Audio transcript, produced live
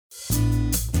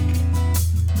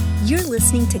You're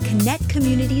listening to Connect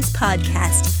Communities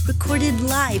podcast, recorded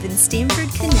live in Stamford,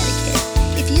 Connecticut.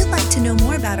 If you'd like to know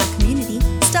more about our community,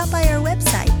 stop by our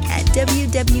website at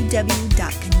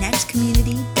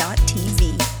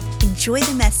www.connectcommunity.tv. Enjoy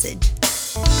the message.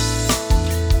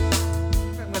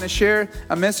 I'm going to share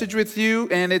a message with you,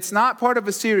 and it's not part of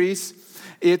a series.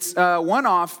 It's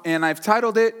one-off, and I've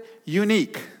titled it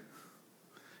Unique.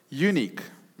 Unique.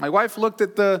 My wife looked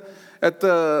at the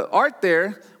art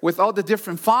there with all the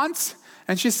different fonts,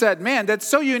 and she said, man, that's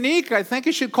so unique, I think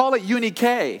you should call it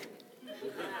Unique.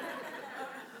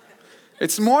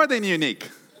 It's more than unique.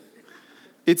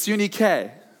 It's Unique.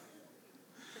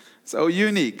 So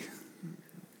unique.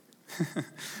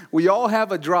 We all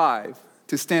have a drive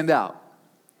to stand out.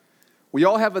 We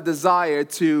all have a desire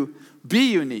to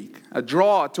be unique, a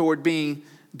draw toward being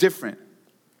different.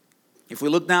 If we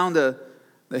look down the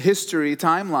history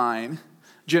timeline,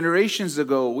 generations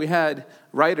ago, we had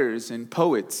writers and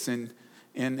poets, and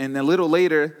a little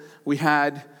later, we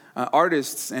had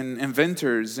artists and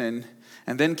inventors, and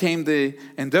then came the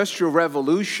Industrial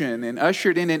Revolution and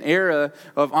ushered in an era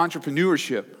of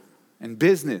entrepreneurship and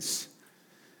business.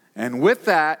 And with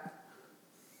that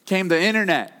came the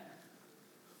internet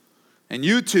and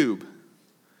YouTube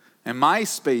and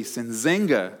MySpace and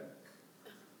Zynga.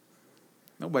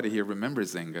 Nobody here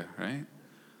remembers Zynga, right?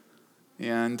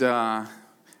 And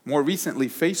more recently,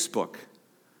 Facebook.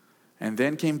 And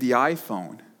then came the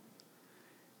iPhone.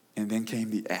 And then came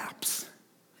the apps.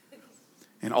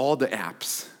 And all the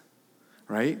apps,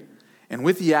 right? And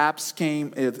with the apps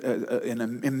came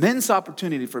an immense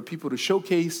opportunity for people to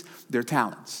showcase their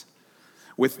talents.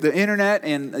 With the internet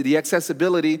and the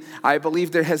accessibility, I believe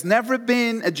there has never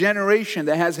been a generation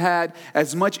that has had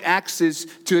as much access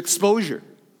to exposure.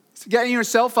 So getting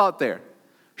yourself out there,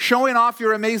 showing off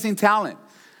your amazing talent.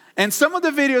 And some of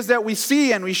the videos that we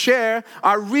see and we share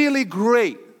are really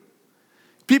great.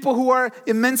 People who are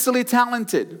immensely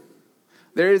talented.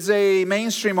 There is a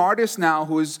mainstream artist now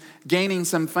who is gaining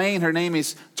some fame. Her name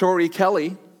is Tori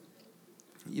Kelly.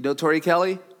 You know Tori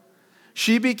Kelly?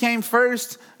 She became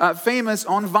first famous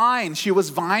on Vine. She was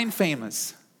Vine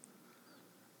famous.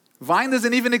 Vine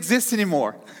doesn't even exist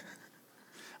anymore.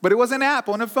 But it was an app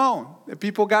on a phone that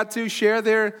people got to share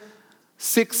their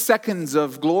 6 seconds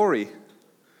of glory.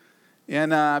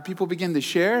 And people begin to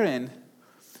share, and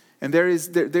there's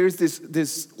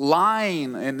this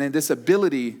line and this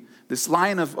ability, this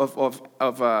line of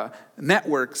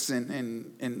networks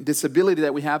and this ability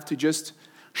that we have to just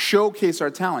showcase our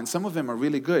talent. Some of them are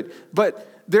really good,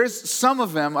 but there's some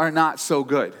of them are not so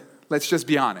good. Let's just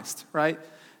be honest, right?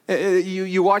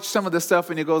 You watch some of the stuff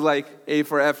and you go like, A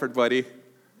for effort, buddy.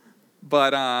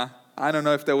 But I don't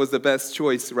know if that was the best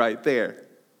choice right there.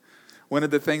 One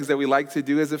of the things that we like to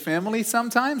do as a family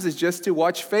sometimes is just to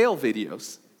watch fail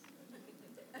videos.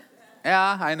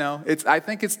 Yeah, I know. I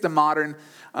think it's the modern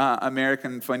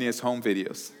American funniest home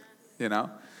videos, you know.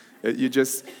 You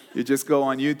just go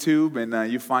on YouTube and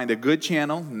you find a good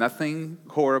channel, nothing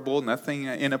horrible, nothing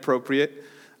inappropriate,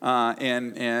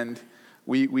 and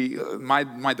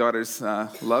my daughters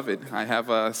love it. I have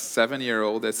a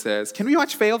 7-year-old that says, "Can we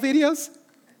watch fail videos?"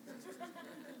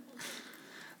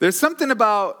 There's something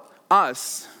about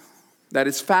us that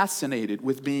is fascinated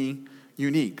with being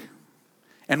unique,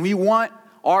 and we want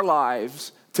our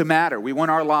lives to matter. We want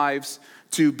our lives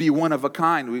to be one of a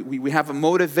kind. We have a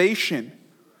motivation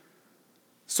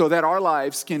so that our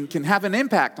lives can have an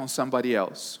impact on somebody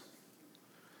else.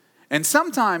 And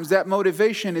sometimes that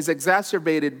motivation is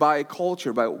exacerbated by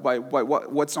culture, by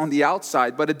what's on the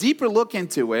outside. But a deeper look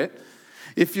into it,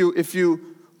 if you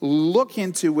look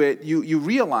into it, you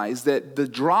realize that the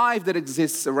drive that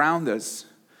exists around us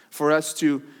for us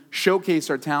to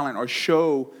showcase our talent or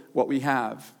show what we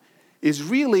have is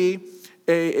really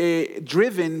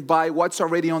driven by what's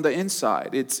already on the inside.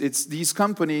 It's these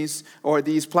companies or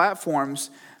these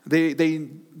platforms,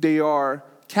 they are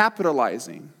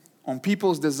capitalizing on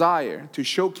people's desire to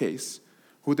showcase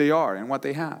who they are and what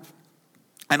they have.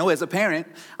 I know as a parent,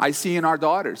 I see in our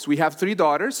daughters. We have 3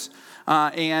 daughters,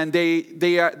 and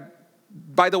they are,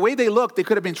 by the way they look, they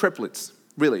could have been triplets,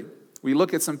 really. We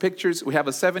look at some pictures. We have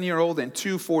a 7-year-old and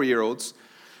 2 4-year-olds.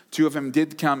 2 of them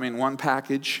did come in one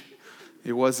package.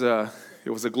 It was a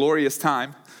glorious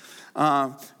time.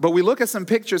 But we look at some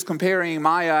pictures comparing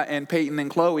Maya and Peyton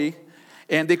and Chloe,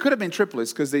 and they could have been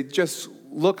triplets because they just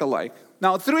look alike.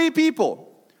 Now, 3 people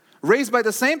raised by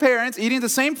the same parents, eating the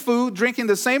same food, drinking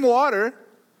the same water,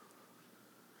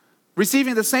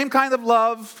 receiving the same kind of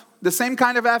love, the same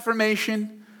kind of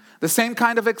affirmation, the same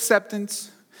kind of acceptance,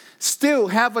 still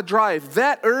have a drive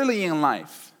that early in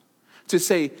life to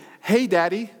say, "Hey,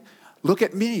 Daddy, look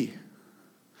at me.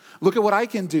 Look at what I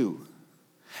can do.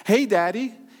 Hey,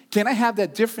 Daddy, can I have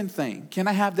that different thing? Can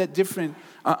I have that different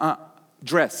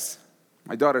dress?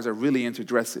 My daughters are really into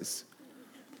dresses.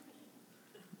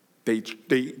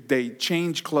 They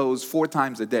change clothes 4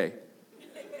 times a day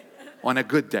on a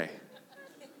good day.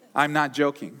 I'm not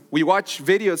joking. We watch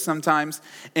videos sometimes,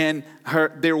 and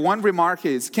their one remark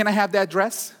is, can I have that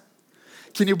dress?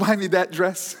 Can you buy me that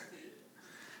dress?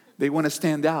 They want to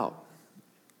stand out.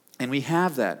 And we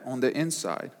have that on the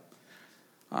inside.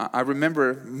 I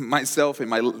remember myself in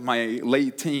my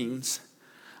late teens,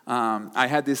 I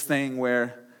had this thing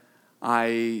where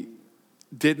I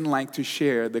didn't like to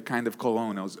share the kind of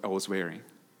cologne I was wearing.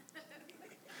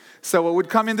 So I would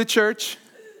come into church.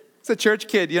 It's a church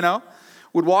kid,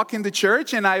 would walk into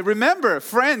church, and I remember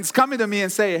friends coming to me and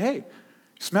say, hey, you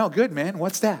smell good, man.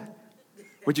 What's that?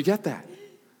 Where'd you get that?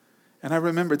 And I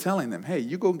remember telling them, hey,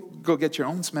 you go get your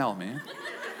own smell, man.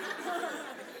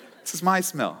 This is my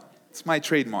smell. It's my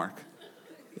trademark.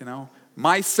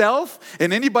 Myself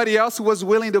and anybody else who was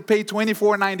willing to pay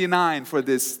 $24.99 for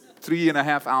this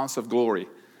 3.5 ounce of glory.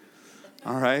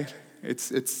 All right?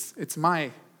 It's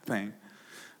my thing.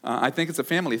 I think it's a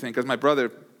family thing because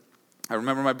I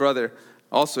remember my brother,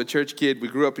 also a church kid. We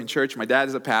grew up in church. My dad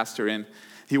is a pastor, and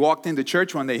he walked into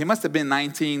church one day. He must have been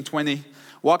 19, 20.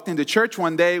 Walked into church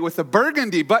one day with a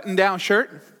burgundy button-down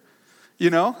shirt,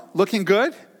 looking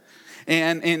good,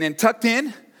 and tucked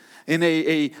in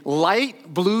a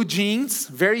light blue jeans,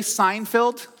 very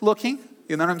Seinfeld looking,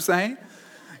 you know what I'm saying?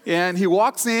 And he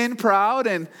walks in proud,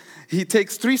 and he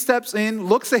takes 3 steps in,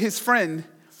 looks at his friend,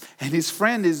 and his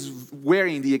friend is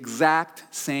wearing the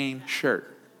exact same shirt.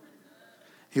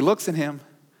 He looks at him,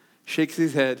 shakes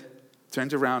his head,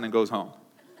 turns around, and goes home.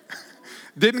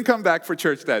 Didn't come back for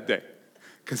church that day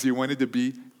because he wanted to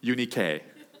be unique.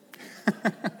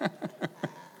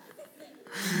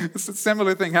 It's a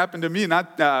similar thing happened to me.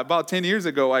 About 10 years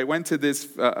ago, I went to this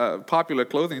popular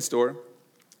clothing store.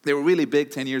 They were really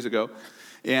big 10 years ago.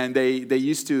 And they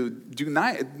used to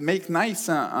make nice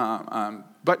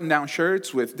button-down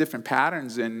shirts with different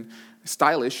patterns and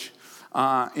stylish.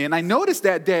 And I noticed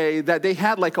that day that they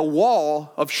had like a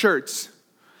wall of shirts.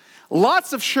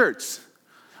 Lots of shirts,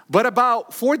 but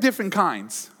about 4 different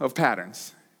kinds of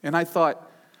patterns. And I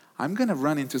thought, I'm going to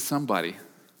run into somebody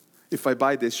if I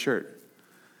buy this shirt.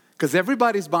 Because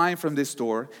everybody's buying from this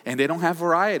store, and they don't have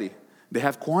variety. They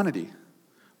have quantity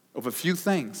of a few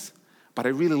things. But I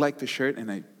really liked the shirt,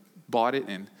 and I bought it.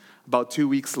 And about 2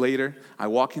 weeks later, I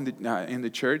walk in the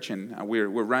church, and we're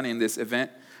running this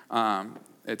event.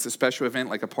 It's a special event,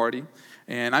 like a party.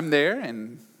 And I'm there,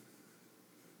 and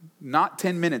not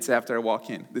 10 minutes after I walk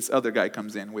in, this other guy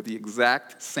comes in with the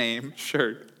exact same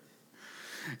shirt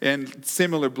and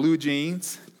similar blue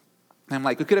jeans. And I'm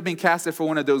like, it could have been casted for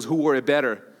one of those Who Wore It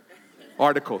Better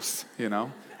articles,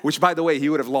 which, by the way, he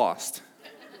would have lost.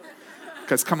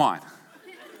 Because, come on,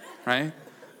 right?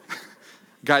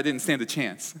 Guy didn't stand a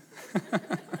chance.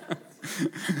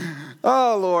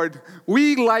 Oh, Lord,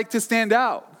 we like to stand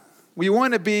out. We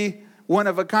want to be one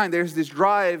of a kind. There's this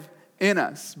drive in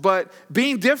us. But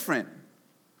being different,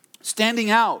 standing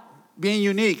out, being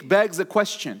unique begs a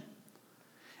question.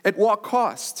 At what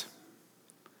cost?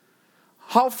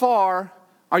 How far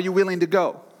are you willing to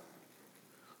go?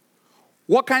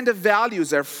 What kind of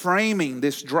values are framing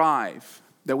this drive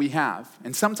that we have,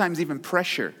 and sometimes even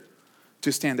pressure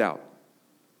to stand out?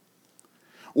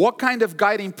 What kind of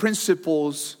guiding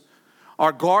principles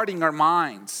are guarding our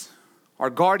minds, are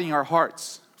guarding our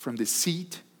hearts from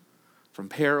deceit, from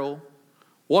peril?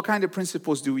 What kind of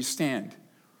principles do we stand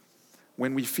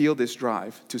when we feel this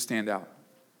drive to stand out?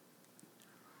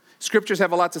 Scriptures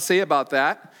have a lot to say about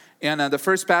that. And the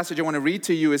first passage I want to read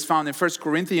to you is found in 1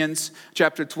 Corinthians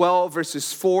chapter 12,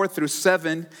 verses 4 through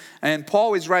 7. And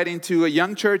Paul is writing to a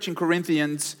young church in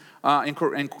Corinthians, in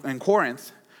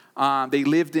Corinth. They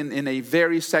lived in a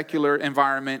very secular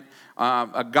environment,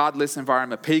 a godless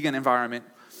environment, a pagan environment.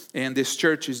 And this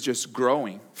church is just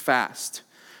growing fast.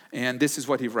 And this is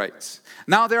what he writes.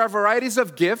 Now there are varieties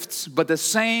of gifts, but the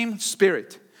same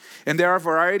Spirit. And there are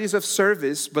varieties of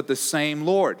service, but the same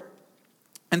Lord.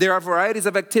 And there are varieties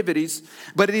of activities,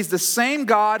 but it is the same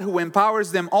God who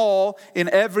empowers them all in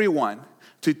everyone.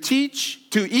 To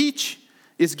each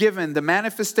is given the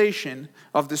manifestation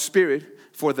of the Spirit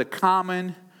for the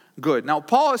common good. Now,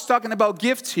 Paul is talking about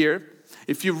gifts here.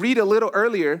 If you read a little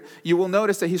earlier, you will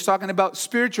notice that he's talking about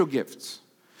spiritual gifts.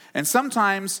 And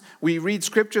sometimes we read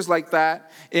scriptures like that,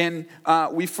 and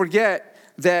we forget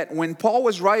that when Paul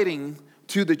was writing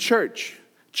to the church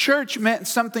meant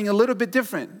something a little bit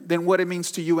different than what it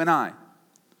means to you and I.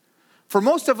 For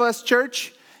most of us,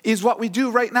 church is what we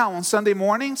do right now on Sunday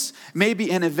mornings,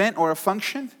 maybe an event or a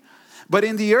function. But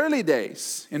in the early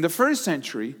days, in the first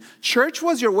century, church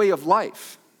was your way of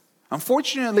life.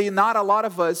 Unfortunately, not a lot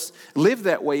of us live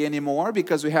that way anymore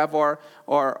because we have our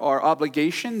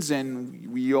obligations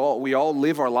and we all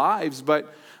live our lives.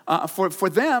 But for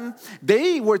them,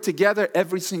 they were together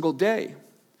every single day.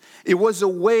 It was a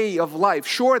way of life.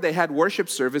 Sure, they had worship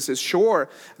services. Sure,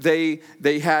 they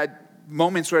had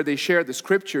moments where they shared the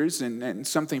scriptures and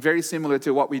something very similar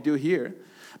to what we do here.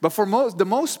 But for the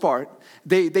most part,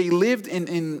 they lived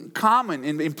in common,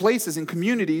 in places, in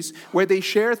communities where they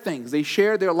share things. They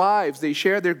share their lives. They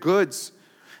share their goods.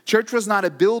 Church was not a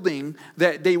building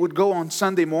that they would go on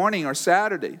Sunday morning or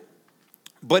Saturday.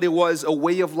 But it was a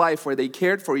way of life where they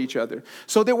cared for each other.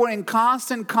 So they were in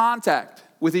constant contact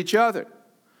with each other.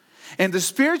 And the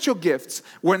spiritual gifts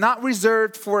were not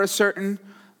reserved for a certain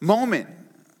moment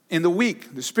in the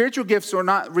week. The spiritual gifts were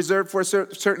not reserved for a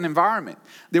certain environment.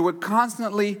 They were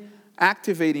constantly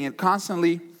activating it,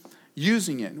 constantly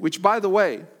using it. Which, by the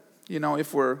way,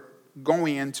 if we're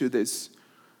going into this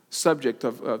subject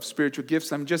of spiritual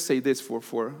gifts, let me just say this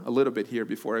for a little bit here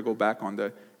before I go back on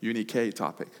the unique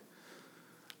topic.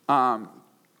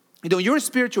 Your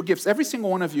spiritual gifts, every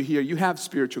single one of you here, you have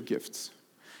spiritual gifts.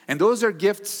 And those are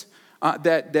gifts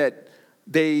that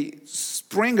they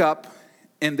spring up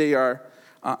and they are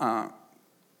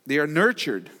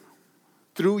nurtured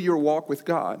through your walk with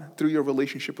God, through your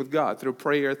relationship with God, through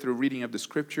prayer, through reading of the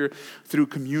scripture, through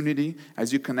community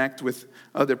as you connect with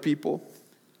other people.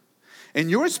 And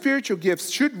your spiritual gifts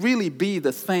should really be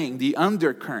the thing, the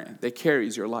undercurrent that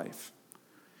carries your life.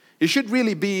 It should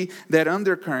really be that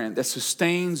undercurrent that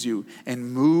sustains you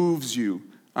and moves you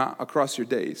across your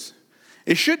days.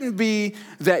 It shouldn't be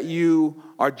that you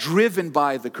are driven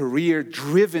by the career,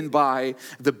 driven by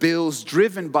the bills,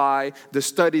 driven by the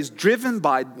studies, driven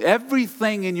by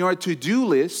everything in your to-do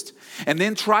list, and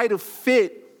then try to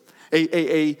fit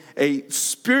a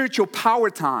spiritual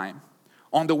power time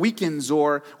on the weekends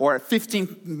or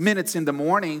 15 minutes in the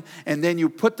morning, and then you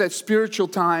put that spiritual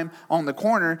time on the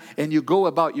corner and you go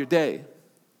about your day.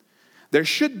 There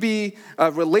should be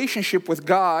a relationship with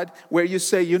God where you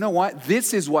say, you know what,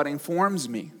 this is what informs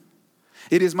me.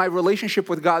 It is my relationship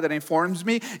with God that informs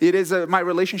me. It is my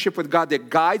relationship with God that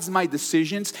guides my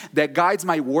decisions, that guides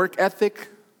my work ethic,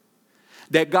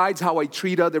 that guides how I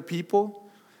treat other people,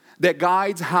 that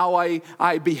guides how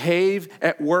I behave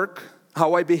at work,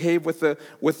 how I behave with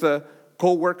a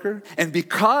co-worker. And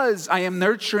because I am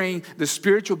nurturing the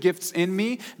spiritual gifts in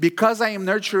me, because I am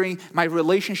nurturing my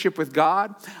relationship with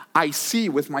God, I see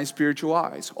with my spiritual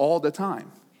eyes all the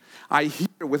time. I hear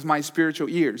with my spiritual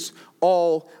ears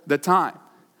all the time.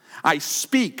 I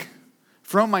speak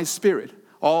from my spirit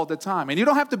all the time. And you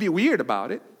don't have to be weird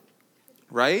about it,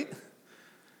 right?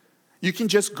 You can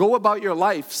just go about your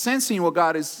life sensing what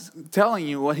God is telling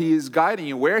you, what He is guiding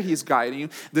you, where He's guiding you,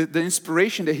 the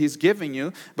inspiration that He's giving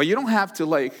you. But you don't have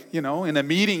to in a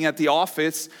meeting at the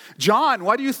office, John,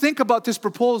 what do you think about this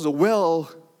proposal?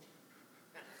 Well,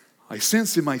 I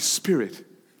sense in my spirit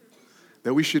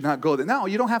that we should not go there. No,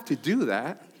 you don't have to do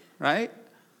that, right?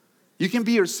 You can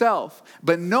be yourself,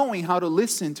 but knowing how to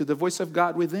listen to the voice of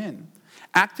God within,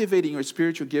 activating your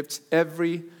spiritual gifts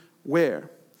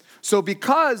everywhere. So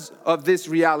because of this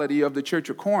reality of the church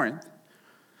of Corinth,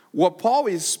 what Paul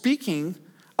is speaking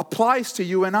applies to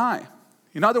you and I.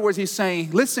 In other words, he's saying,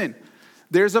 listen,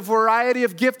 there's a variety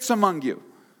of gifts among you.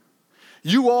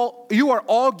 You are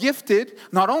all gifted.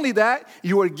 Not only that,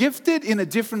 you are gifted in a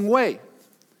different way.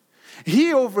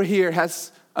 He over here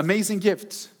has amazing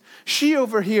gifts. She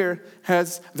over here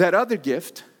has that other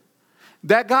gift.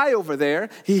 That guy over there,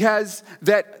 he has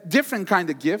that different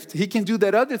kind of gift. He can do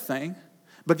that other thing.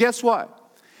 But guess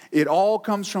what? It all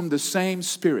comes from the same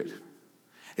Spirit.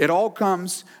 It all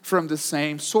comes from the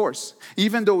same source.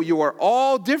 Even though you are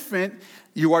all different,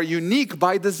 you are unique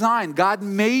by design. God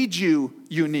made you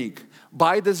unique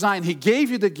by design. He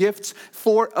gave you the gifts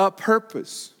for a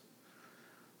purpose.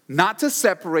 Not to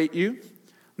separate you,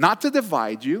 not to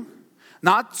divide you,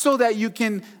 not so that you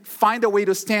can find a way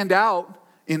to stand out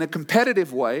in a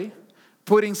competitive way,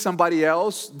 putting somebody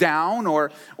else down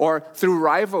or through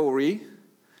rivalry,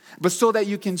 but so that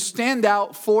you can stand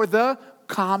out for the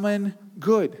common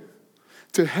good,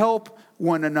 to help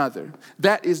one another.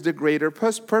 That is the greater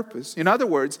purpose. In other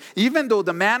words, even though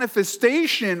the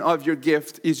manifestation of your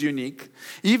gift is unique,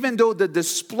 even though the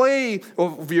display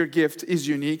of your gift is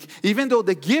unique, even though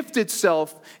the gift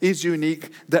itself is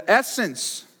unique, the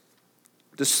essence,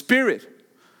 the spirit,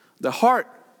 the heart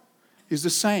is the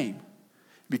same,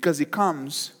 because it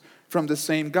comes from the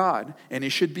same God, and it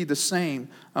should be the same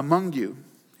among you.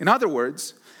 In other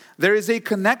words, there is a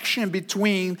connection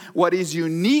between what is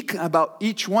unique about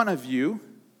each one of you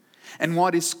and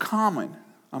what is common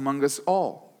among us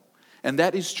all. And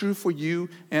that is true for you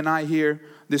and I here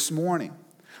this morning.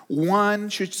 One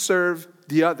should serve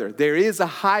the other. There is a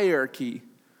hierarchy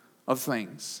of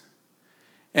things.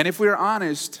 And if we're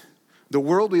honest, the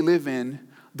world we live in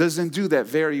doesn't do that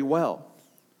very well.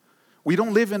 We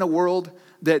don't live in a world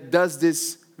that does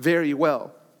this very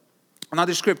well.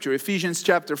 Another scripture, Ephesians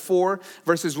chapter 4,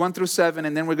 verses 1 through 7,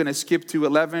 and then we're going to skip to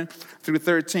 11 through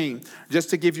 13, just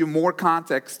to give you more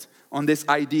context on this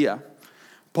idea.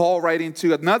 Paul writing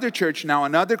to another church now,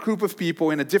 another group of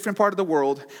people in a different part of the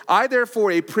world. I,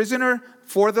 therefore, a prisoner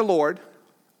for the Lord,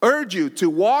 urge you to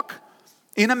walk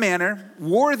in a manner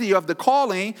worthy of the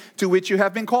calling to which you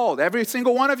have been called. Every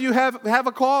single one of you have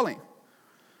a calling.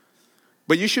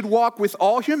 But you should walk with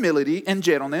all humility and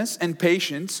gentleness and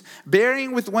patience,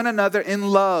 bearing with one another in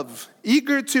love,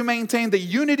 eager to maintain the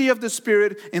unity of the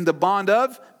Spirit in the bond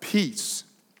of peace.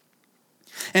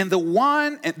 And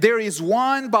there is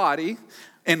one body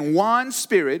and one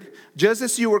Spirit, just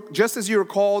as you were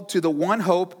called to the one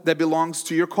hope that belongs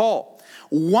to your call.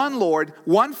 One Lord,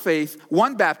 one faith,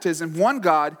 one baptism, one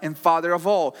God and Father of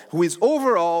all, who is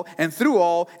over all and through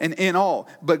all and in all.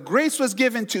 But grace was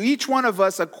given to each one of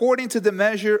us according to the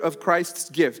measure of Christ's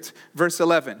gift. Verse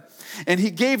 11. And he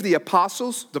gave the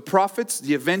apostles, the prophets,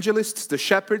 the evangelists, the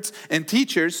shepherds, and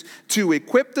teachers to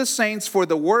equip the saints for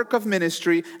the work of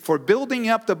ministry, for building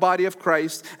up the body of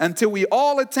Christ, until we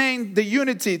all attain the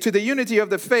unity of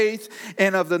the faith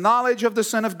and of the knowledge of the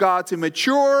Son of God, to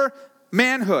mature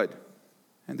manhood.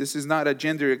 And this is not a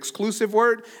gender exclusive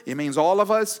word. It means all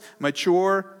of us,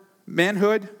 mature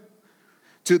manhood,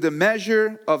 to the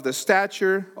measure of the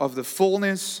stature of the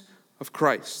fullness of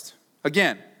Christ.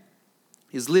 Again,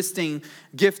 he's listing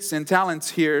gifts and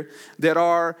talents here that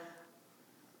are,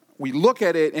 we look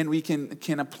at it and we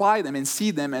can apply them and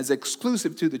see them as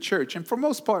exclusive to the church. And for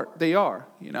most part, they are,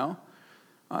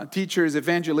 teachers,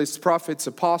 evangelists, prophets,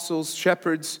 apostles,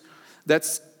 shepherds.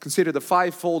 That's considered the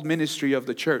fivefold ministry of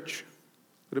the church.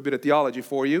 A little bit of theology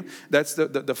for you. That's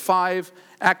the five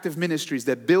active ministries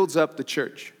that builds up the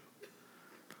church.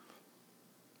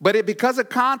 But because of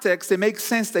context, it makes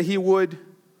sense that he would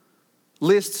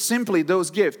list simply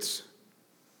those gifts.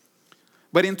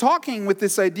 But in talking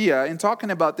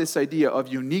about this idea of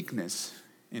uniqueness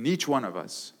in each one of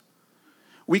us,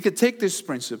 we could take this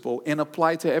principle and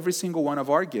apply to every single one of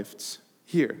our gifts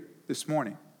here this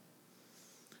morning.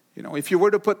 If you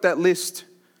were to put that list,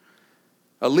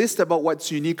 a list about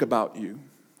what's unique about you,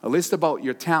 a list about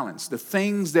your talents, the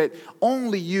things that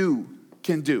only you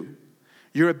can do,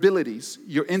 your abilities,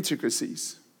 your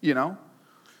intricacies,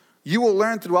 you will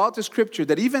learn throughout the scripture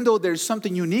that even though there's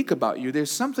something unique about you,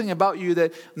 there's something about you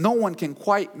that no one can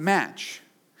quite match.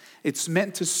 It's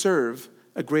meant to serve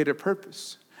a greater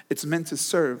purpose. It's meant to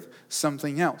serve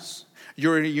something else.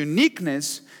 Your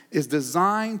uniqueness is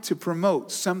designed to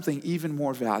promote something even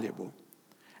more valuable.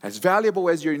 As valuable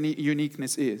as your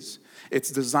uniqueness is,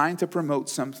 it's designed to promote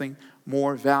something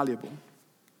more valuable.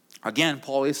 Again,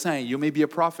 Paul is saying, you may be a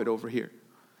prophet over here.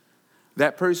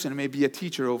 That person may be a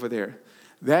teacher over there.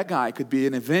 That guy could be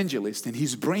an evangelist, and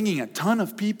he's bringing a ton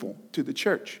of people to the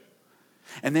church.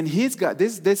 And then he's got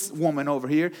this woman over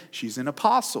here, she's an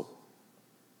apostle,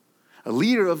 a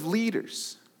leader of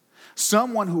leaders,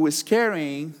 someone who is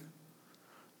carrying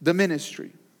the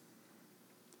ministry.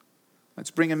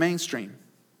 Let's bring it mainstream.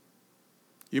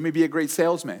 You may be a great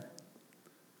salesman.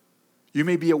 You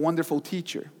may be a wonderful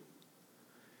teacher.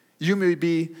 You may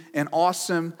be an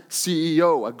awesome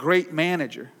CEO, a great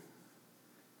manager.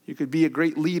 You could be a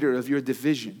great leader of your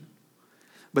division.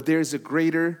 But there's a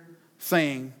greater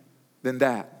thing than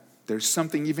that. There's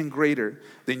something even greater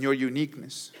than your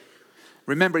uniqueness.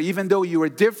 Remember, even though you are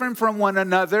different from one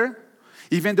another,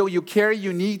 even though you carry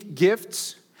unique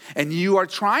gifts, and you are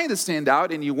trying to stand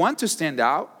out and you want to stand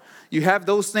out, you have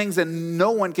those things that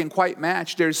no one can quite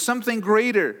match. There's something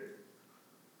greater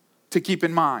to keep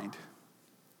in mind.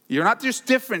 You're not just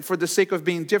different for the sake of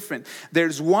being different.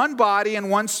 There's one body and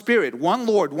one Spirit, one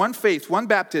Lord, one faith, one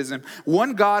baptism,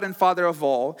 one God and Father of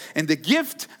all. And the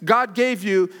gift God gave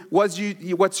you, what's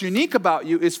unique about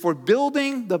you, is for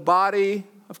building the body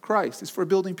of Christ. It's for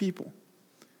building people.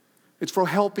 It's for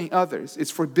helping others.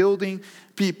 It's for building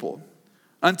people.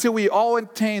 Until we all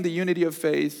attain the unity of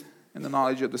faith and the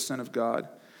knowledge of the Son of God,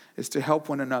 is to help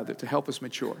one another, to help us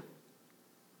mature.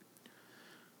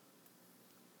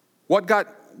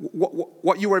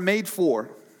 What you were made for,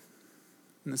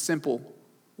 in a simple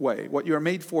way, what you are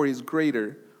made for is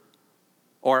greater,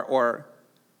 or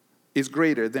is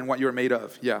greater than what you are made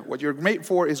of. Yeah, what you're made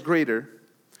for is greater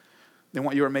than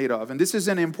what you are made of. And this is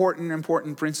an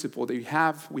important principle that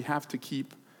we have to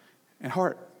keep at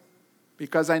heart.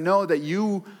 because I know that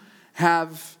you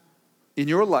have in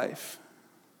your life,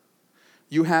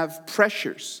 you have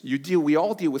pressures. We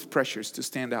all deal with pressures to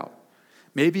stand out.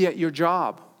 Maybe at your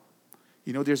job,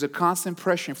 there's a constant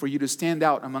pressure for you to stand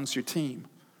out amongst your team.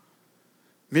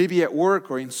 Maybe at work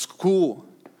or in school,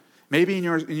 maybe in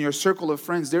your circle of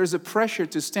friends, there's a pressure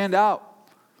to stand out,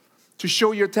 to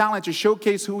show your talent, to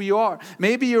showcase who you are.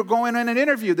 Maybe you're going on an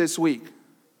interview this week,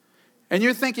 and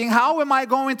you're thinking, how am I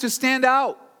going to stand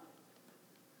out?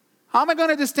 How am I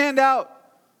going to stand out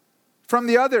from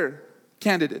the other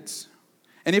candidates?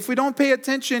 And if we don't pay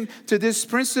attention to this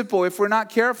principle, if we're not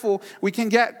careful, we can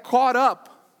get caught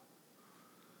up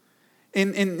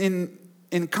in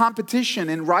competition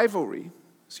and rivalry.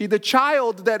 See, the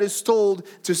child that is told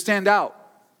to stand out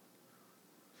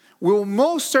will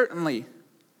most certainly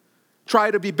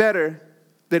try to be better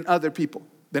than other people,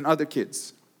 than other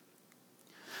kids.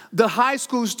 The high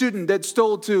school student that's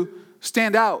told to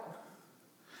stand out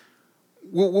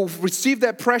will receive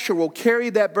that pressure, will carry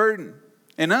that burden,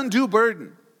 an undue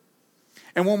burden,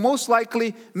 and will most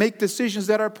likely make decisions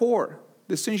that are poor,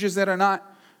 decisions that are not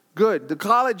good. The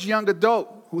college young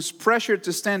adult who's pressured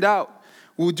to stand out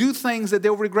will do things that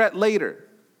they'll regret later.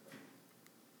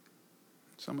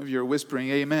 Some of you are whispering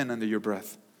amen under your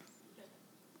breath.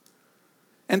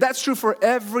 And that's true for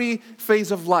every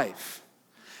phase of life,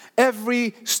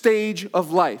 every stage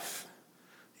of life.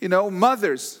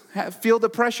 Mothers feel the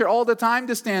pressure all the time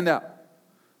to stand out,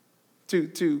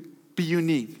 to be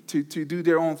unique, to do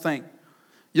their own thing.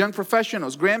 Young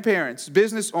professionals, grandparents,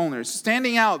 business owners,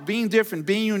 standing out, being different,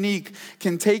 being unique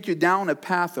can take you down a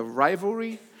path of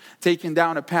rivalry, taking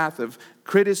down a path of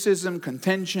criticism,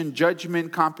 contention,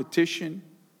 judgment, competition,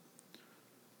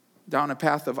 down a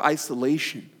path of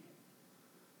isolation,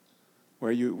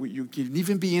 where you can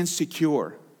even be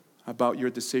insecure about your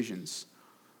decisions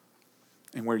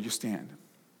and where you stand.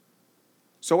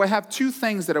 So I have two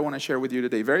things that I want to share with you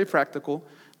today, very practical,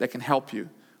 that can help you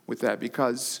with that,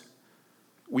 because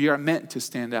we are meant to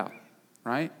stand out,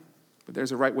 right? But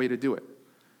there's a right way to do it.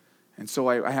 And so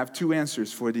I have two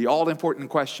answers for the all-important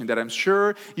question that I'm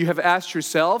sure you have asked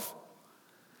yourself.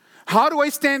 How do I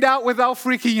stand out without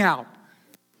freaking out?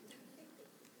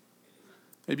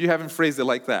 Maybe you haven't phrased it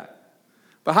like that.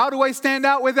 But how do I stand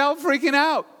out without freaking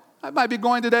out? I might be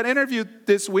going to that interview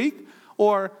this week,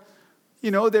 or,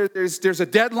 there's a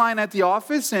deadline at the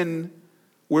office, and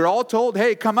we're all told,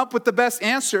 hey, come up with the best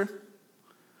answer.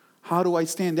 How do I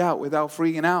stand out without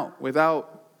freaking out,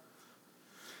 without,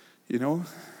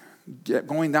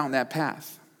 going down that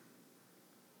path?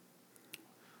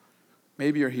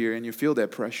 Maybe you're here and you feel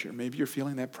that pressure. Maybe you're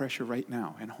feeling that pressure right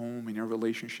now at home, in your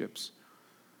relationships,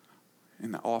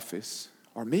 in the office.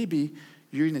 Or maybe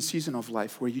you're in a season of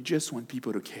life where you just want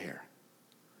people to care.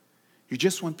 You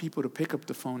just want people to pick up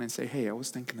the phone and say, hey, I was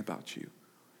thinking about you.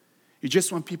 You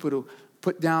just want people to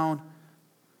put down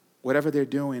whatever they're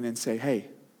doing and say, hey,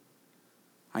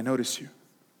 I notice you.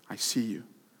 I see you.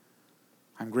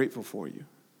 I'm grateful for you.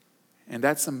 And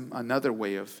that's another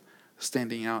way of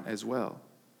standing out as well.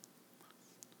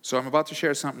 So I'm about to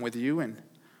share something with you, and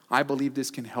I believe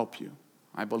this can help you.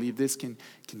 I believe this can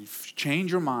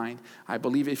change your mind. I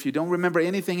believe if you don't remember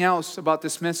anything else about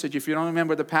this message, if you don't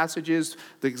remember the passages,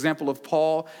 the example of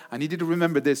Paul, I need you to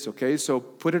remember this, okay? So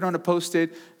put it on a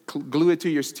Post-it, glue it to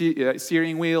your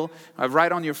steering wheel,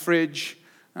 write on your fridge,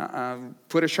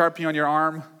 put a Sharpie on your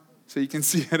arm so you can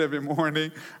see it every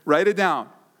morning. Write it down,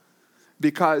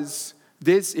 because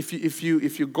this, if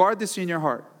you guard this in your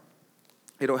heart,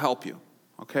 it'll help you,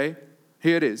 okay?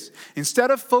 Here it is.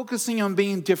 Instead of focusing on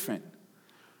being different,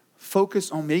 focus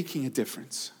on making a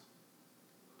difference.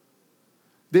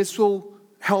 This will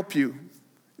help you.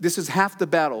 This is half the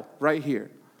battle right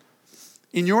here.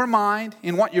 In your mind,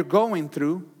 in what you're going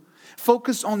through,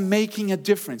 focus on making a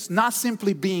difference, not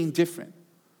simply being different.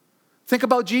 Think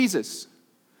about Jesus.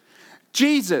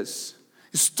 Jesus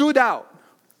stood out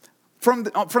from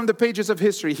the pages of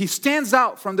history. He stands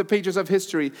out from the pages of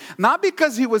history, not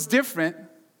because he was different,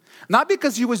 not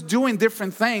because he was doing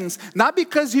different things, not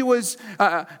because he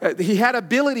had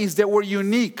abilities that were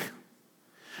unique.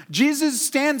 Jesus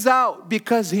stands out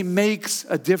because he makes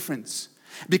a difference,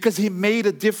 because he made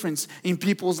a difference in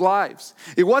people's lives.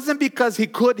 It wasn't because he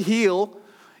could heal.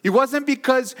 It wasn't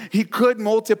because he could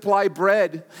multiply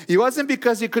bread. It wasn't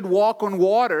because he could walk on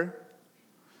water.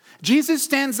 Jesus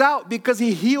stands out because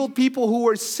he healed people who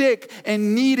were sick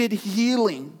and needed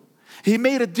healing. He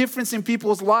made a difference in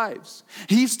people's lives.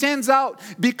 He stands out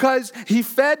because he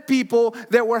fed people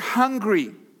that were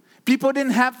hungry. People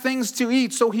didn't have things to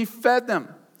eat, so he fed them.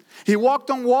 He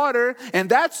walked on water, and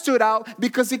that stood out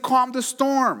because he calmed the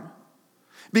storm.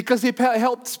 because he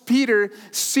helped Peter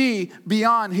see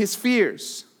beyond his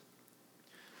fears.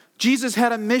 Jesus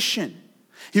had a mission.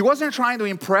 He wasn't trying to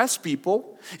impress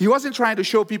people. He wasn't trying to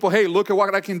show people, hey, look at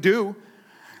what I can do.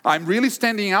 I'm really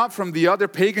standing out from the other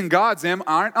pagan gods,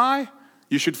 aren't I?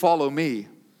 You should follow me.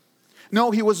 No,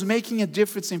 he was making a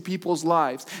difference in people's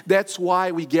lives. That's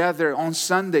why we gather on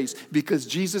Sundays, because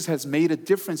Jesus has made a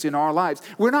difference in our lives.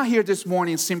 We're not here this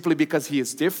morning simply because he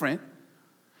is different.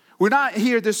 We're not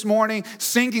here this morning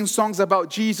singing songs about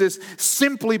Jesus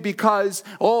simply because,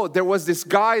 there was this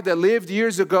guy that lived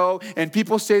years ago and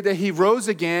people say that he rose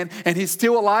again and he's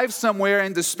still alive somewhere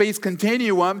in the space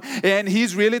continuum and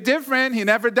he's really different. He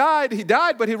never died. He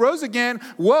died, but he rose again.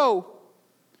 Whoa.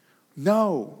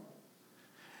 No.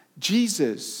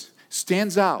 Jesus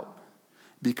stands out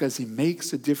because he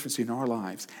makes a difference in our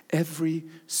lives every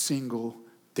single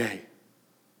day.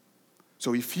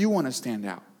 So if you want to stand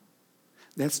out,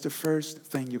 that's the first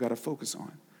thing you got to focus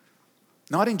on.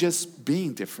 Not in just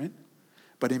being different,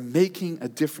 but in making a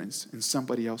difference in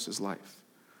somebody else's life.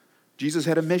 Jesus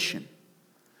had a mission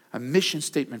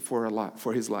statement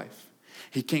for his life.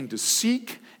 He came to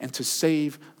seek and to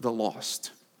save the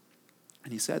lost.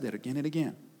 And he said that again and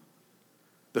again.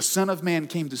 The Son of Man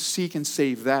came to seek and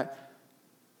save the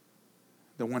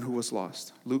one who was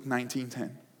lost. Luke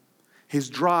 19:10. His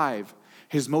drive,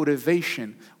 his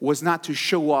motivation was not to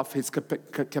show off his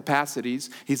capacities,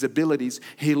 his abilities.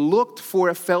 He looked for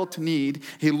a felt need.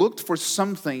 He looked for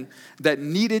something that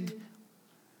needed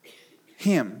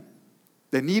him,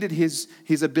 that needed his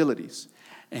abilities.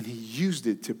 And he used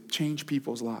it to change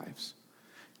people's lives.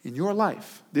 In your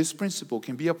life, this principle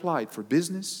can be applied for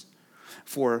business,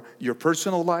 for your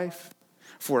personal life,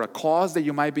 for a cause that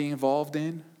you might be involved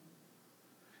in.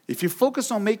 If you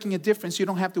focus on making a difference, you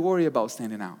don't have to worry about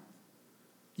standing out.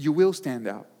 You will stand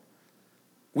out.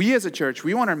 We as a church,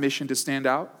 we want our mission to stand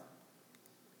out.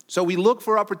 So we look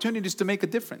for opportunities to make a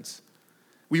difference.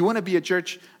 We want to be a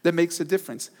church that makes a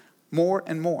difference more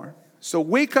and more. So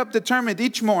wake up determined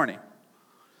each morning.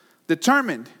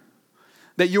 Determined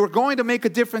that you are going to make a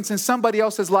difference in somebody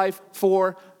else's life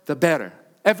for the better.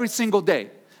 Every single day,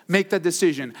 make that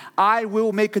decision. I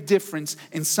will make a difference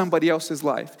in somebody else's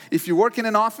life. If you work in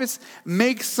an office,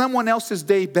 make someone else's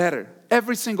day better.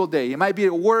 Every single day. It might be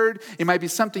a word. It might be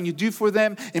something you do for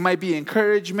them. It might be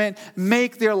encouragement.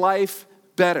 Make their life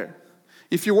better.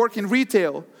 If you work in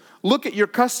retail, look at your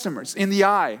customers in the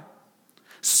eye.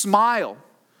 Smile.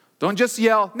 Don't just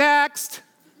yell, next.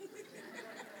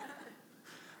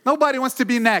 Nobody wants to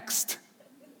be next.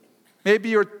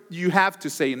 Maybe you have to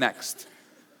say next.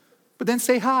 But then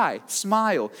say hi,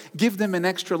 smile, give them an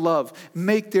extra love,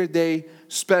 make their day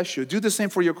special. Do the same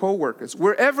for your coworkers.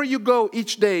 Wherever you go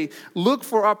each day, look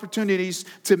for opportunities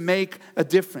to make a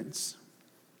difference.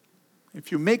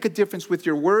 If you make a difference with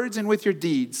your words and with your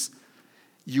deeds,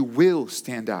 you will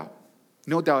stand out.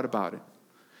 No doubt about it.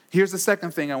 Here's the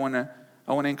second thing I want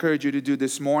to encourage you to do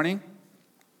this morning,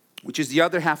 which is the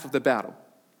other half of the battle.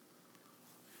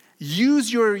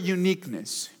 Use your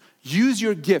uniqueness. Use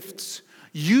your gifts.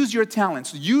 Use your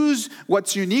talents. Use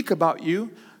what's unique about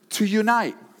you to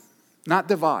unite, not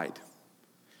divide.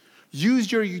 Use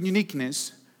your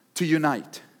uniqueness to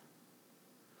unite.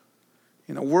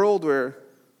 In a world where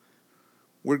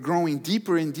we're growing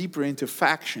deeper and deeper into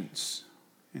factions,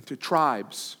 into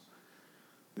tribes,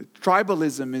 the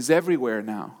tribalism is everywhere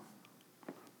now.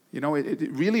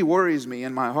 It really worries me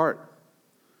in my heart.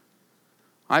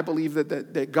 I believe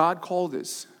that God called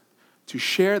us to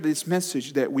share this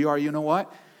message that we are,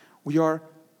 we are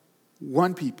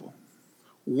one people,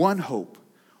 one hope,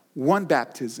 one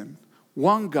baptism,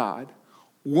 one God,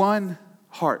 one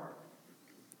heart.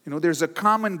 There's a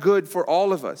common good for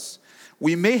all of us.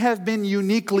 We may have been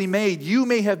uniquely made. You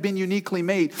may have been uniquely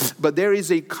made. But there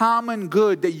is a common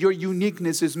good that your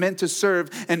uniqueness is meant to serve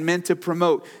and meant to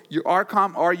promote.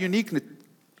 Our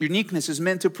uniqueness is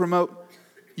meant to promote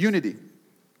unity.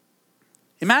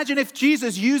 Imagine if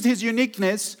Jesus used his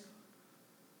uniqueness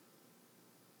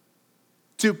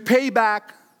to pay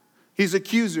back his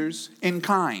accusers in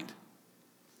kind.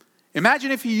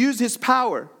 Imagine if he used his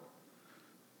power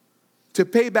to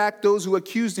pay back those who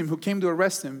accused him, who came to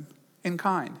arrest him, in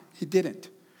kind. He didn't.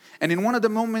 And in one of the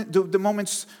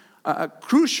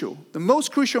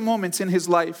most crucial moments in his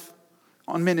life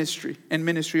on ministry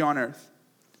on earth,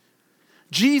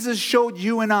 Jesus showed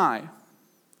you and I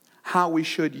how we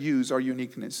should use our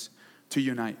uniqueness to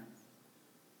unite.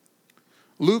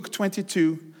 Luke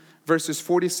 22, verses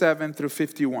 47 through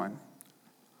 51.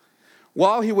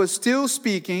 While he was still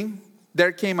speaking,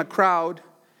 there came a crowd,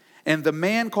 and the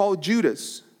man called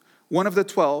Judas, one of the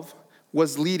 12,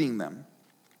 was leading them.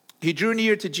 He drew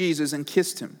near to Jesus and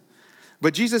kissed him.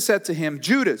 But Jesus said to him,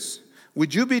 Judas,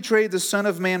 would you betray the Son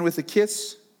of Man with a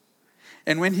kiss?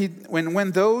 And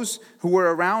when those who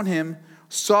were around him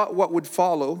saw what would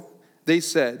follow, they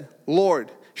said,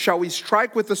 Lord, shall we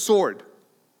strike with the sword?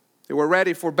 They were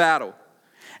ready for battle.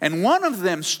 And one of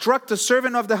them struck the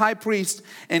servant of the high priest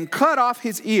and cut off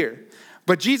his ear.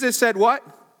 But Jesus said what?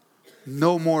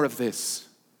 No more of this.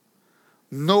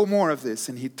 No more of this.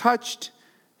 And he touched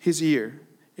his ear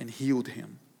and healed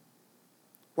him.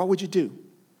 What would you do?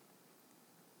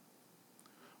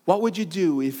 What would you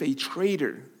do if a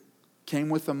traitor came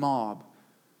with a mob,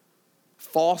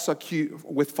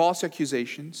 with false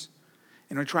accusations,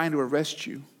 and were trying to arrest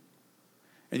you,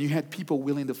 and you had people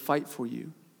willing to fight for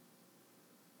you?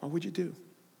 What would you do?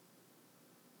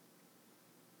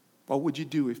 What would you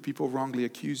do if people wrongly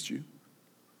accused you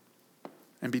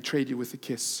and betrayed you with a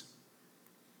kiss?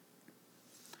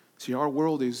 See, our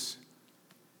world is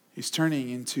turning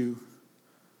into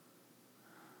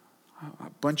a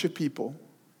bunch of people,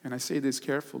 and I say this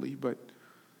carefully, but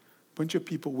a bunch of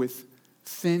people with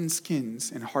thin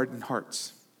skins and hardened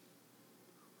hearts.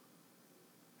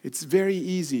 It's very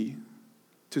easy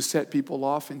to set people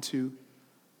off into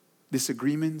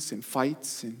disagreements and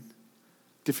fights and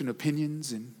different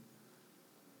opinions, and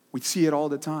we see it all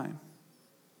the time.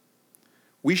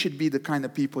 We should be the kind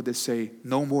of people that say,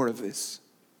 no more of this.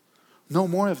 No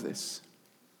more of this.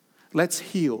 Let's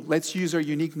heal. Let's use our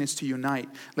uniqueness to unite.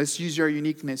 Let's use our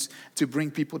uniqueness to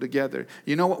bring people together.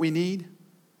 You know what we need?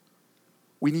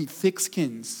 We need thick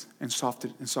skins and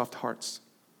soft hearts.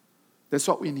 That's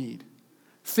what we need.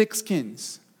 Thick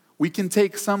skins. We can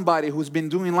take somebody who's been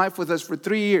doing life with us for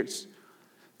 3 years,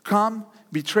 come,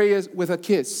 betray us with a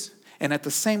kiss, and at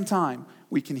the same time,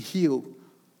 we can heal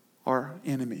our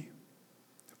enemy,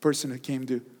 the person who came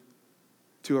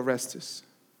to arrest us.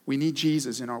 We need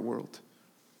Jesus in our world.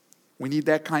 We need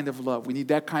that kind of love. We need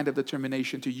that kind of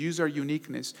determination to use our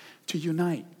uniqueness to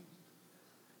unite.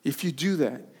 If you do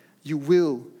that, you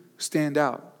will stand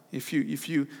out. If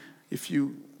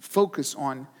you focus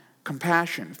on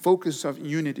compassion, focus on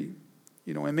unity.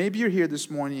 And maybe you're here this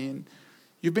morning and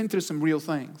you've been through some real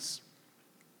things.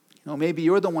 Maybe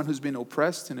you're the one who's been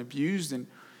oppressed and abused, and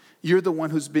you're the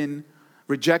one who's been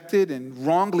rejected and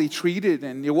wrongly treated,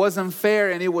 and it wasn't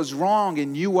fair and it was wrong,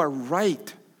 and you are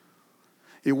right.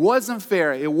 It wasn't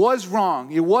fair. It was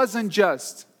wrong. It wasn't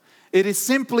just. It is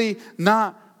simply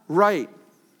not right.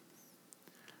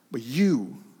 But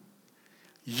you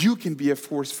can be a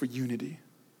force for unity.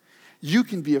 You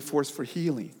can be a force for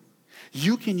healing.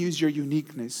 You can use your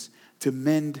uniqueness to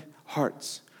mend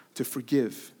hearts, to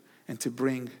forgive, and to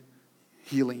bring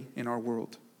healing in our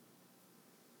world.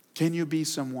 Can you be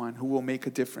someone who will make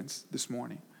a difference this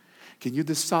morning? Can you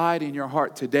decide in your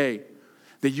heart today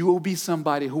that you will be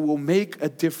somebody who will make a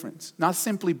difference? Not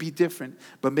simply be different,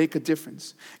 but make a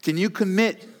difference. Can you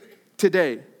commit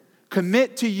today?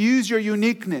 Commit to use your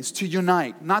uniqueness to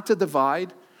unite, not to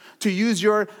divide. To use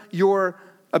your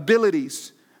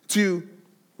abilities to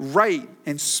write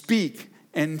and speak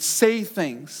and say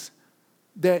things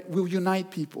that will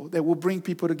unite people, that will bring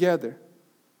people together.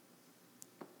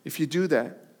 If you do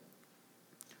that,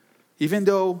 even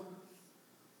though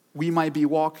we might be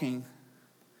walking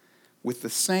with the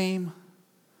same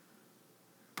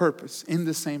purpose, in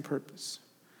the same purpose,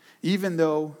 even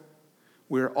though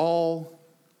we're all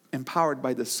empowered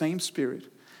by the same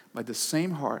Spirit, by the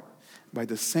same heart, by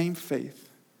the same faith,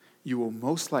 you will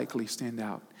most likely stand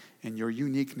out and your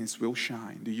uniqueness will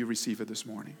shine. Do you receive it this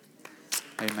morning?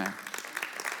 Amen.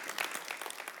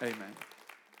 Amen.